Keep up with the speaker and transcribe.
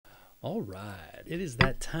All right, it is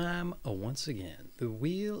that time once again. The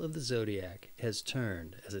wheel of the zodiac has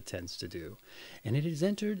turned as it tends to do, and it has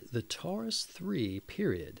entered the Taurus III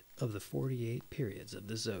period of the 48 periods of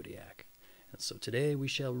the zodiac. And so today we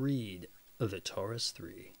shall read the Taurus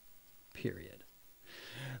III period.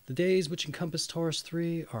 The days which encompass Taurus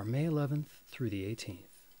III are May 11th through the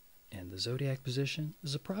 18th, and the zodiac position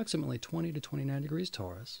is approximately 20 to 29 degrees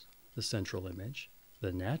Taurus, the central image,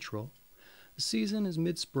 the natural. The season is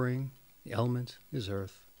mid-spring, the element is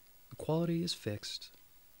earth, the quality is fixed,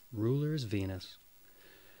 ruler is Venus,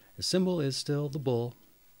 the symbol is still the bull,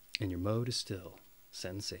 and your mode is still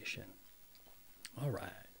sensation. All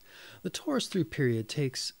right, the Taurus III period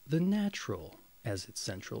takes the natural as its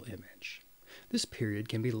central image. This period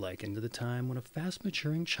can be likened to the time when a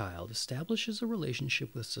fast-maturing child establishes a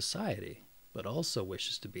relationship with society, but also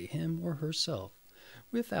wishes to be him or herself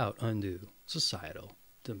without undue societal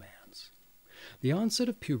demands. The onset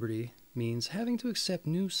of puberty means having to accept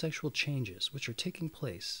new sexual changes which are taking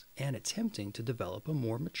place and attempting to develop a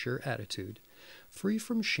more mature attitude, free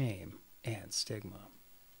from shame and stigma.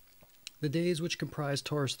 The days which comprise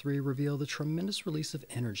Taurus III reveal the tremendous release of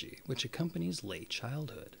energy which accompanies late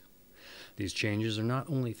childhood. These changes are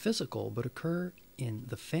not only physical but occur in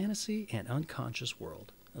the fantasy and unconscious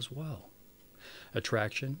world as well.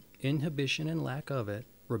 Attraction, inhibition and lack of it,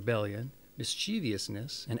 rebellion,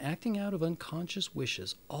 mischievousness, and acting out of unconscious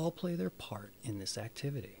wishes all play their part in this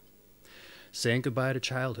activity. Saying goodbye to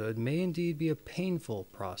childhood may indeed be a painful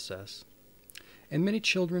process, and many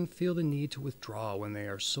children feel the need to withdraw when they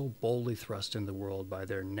are so boldly thrust in the world by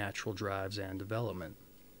their natural drives and development.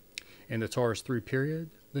 In the Taurus III period,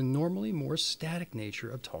 the normally more static nature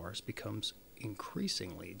of Taurus becomes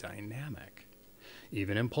increasingly dynamic,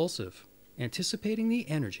 even impulsive, anticipating the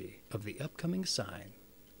energy of the upcoming sign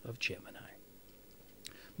of Gemini.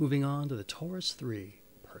 Moving on to the Taurus III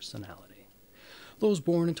Personality. Those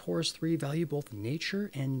born in Taurus III value both nature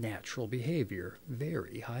and natural behavior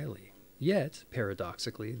very highly. Yet,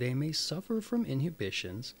 paradoxically, they may suffer from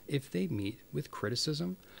inhibitions if they meet with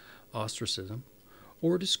criticism, ostracism,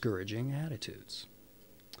 or discouraging attitudes.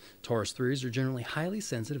 Taurus IIIs are generally highly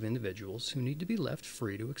sensitive individuals who need to be left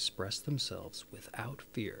free to express themselves without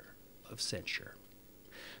fear of censure.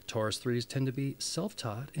 Taurus IIIs tend to be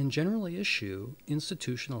self-taught and generally eschew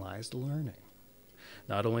institutionalized learning.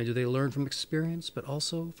 Not only do they learn from experience, but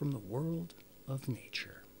also from the world of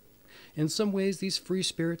nature. In some ways, these free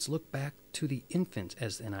spirits look back to the infant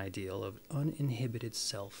as an ideal of uninhibited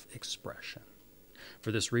self-expression.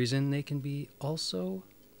 For this reason, they can be also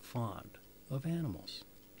fond of animals.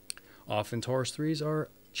 Often, Taurus IIIs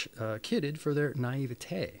are kidded for their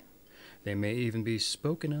naivete. They may even be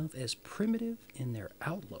spoken of as primitive in their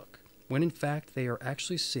outlook, when in fact they are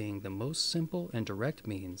actually seeing the most simple and direct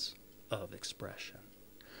means of expression.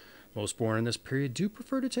 Most born in this period do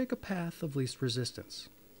prefer to take a path of least resistance,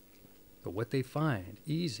 but what they find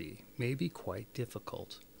easy may be quite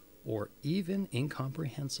difficult, or even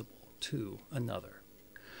incomprehensible to another.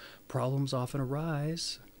 Problems often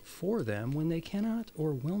arise for them when they cannot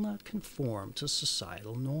or will not conform to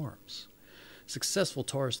societal norms. Successful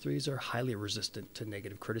Taurus IIIs are highly resistant to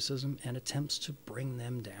negative criticism and attempts to bring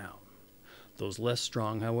them down. Those less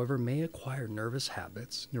strong, however, may acquire nervous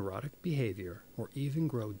habits, neurotic behavior, or even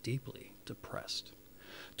grow deeply depressed.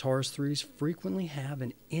 Taurus IIIs frequently have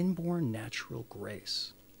an inborn natural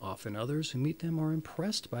grace. Often others who meet them are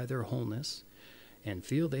impressed by their wholeness and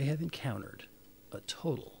feel they have encountered a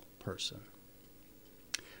total person.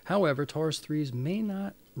 However, Taurus IIIs may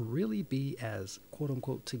not really be as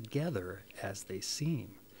quote-unquote together as they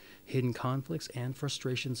seem. Hidden conflicts and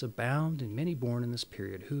frustrations abound in many born in this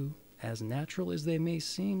period who, as natural as they may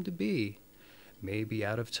seem to be, may be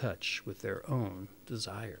out of touch with their own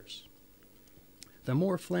desires. The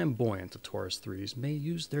more flamboyant of Taurus IIIs may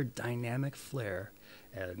use their dynamic flair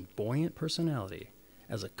and buoyant personality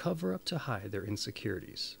as a cover-up to hide their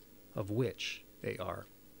insecurities, of which they are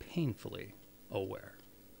painfully aware.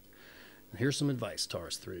 Here's some advice,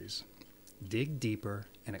 Taurus IIIs. Dig deeper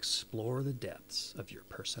and explore the depths of your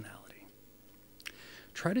personality.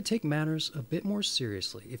 Try to take matters a bit more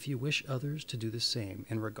seriously if you wish others to do the same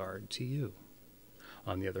in regard to you.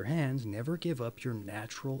 On the other hand, never give up your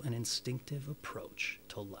natural and instinctive approach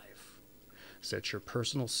to life. Set your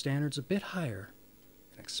personal standards a bit higher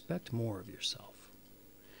and expect more of yourself.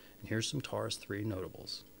 And here's some Taurus III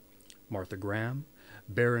notables. Martha Graham,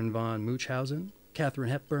 Baron von Munchausen, Katharine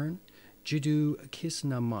Hepburn, Jiddu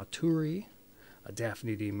Krishnamurti,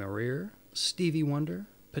 Daphne de Maurier, Stevie Wonder,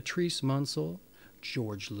 Patrice Munsell,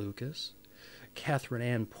 George Lucas, Catherine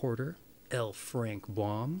Ann Porter, L. Frank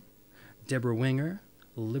Baum, Deborah Winger,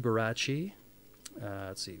 Liberace,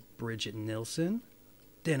 Let's see, Bridget Nilsson,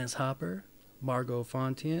 Dennis Hopper, Margot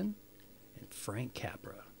Fontaine, and Frank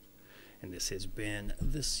Capra. And this has been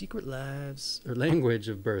The Secret Lives, or Language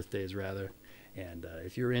of Birthdays, rather. And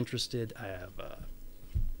if you're interested, I have a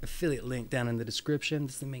affiliate link down in the description.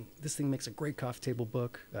 This thing makes a great coffee table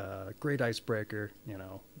book, great icebreaker. You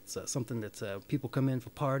know, it's something that people come in for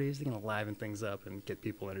parties. They can liven things up and get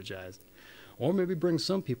people energized, or maybe bring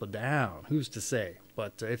some people down. Who's to say?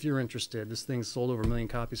 But if you're interested, this thing's sold over 1 million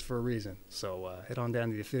copies for a reason. So head on down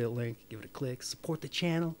to the affiliate link, give it a click, support the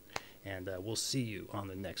channel, and we'll see you on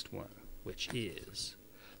the next one, which is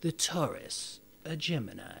the Taurus, a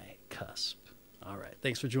Gemini cusp. All right,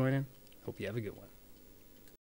 thanks for joining. Hope you have a good one.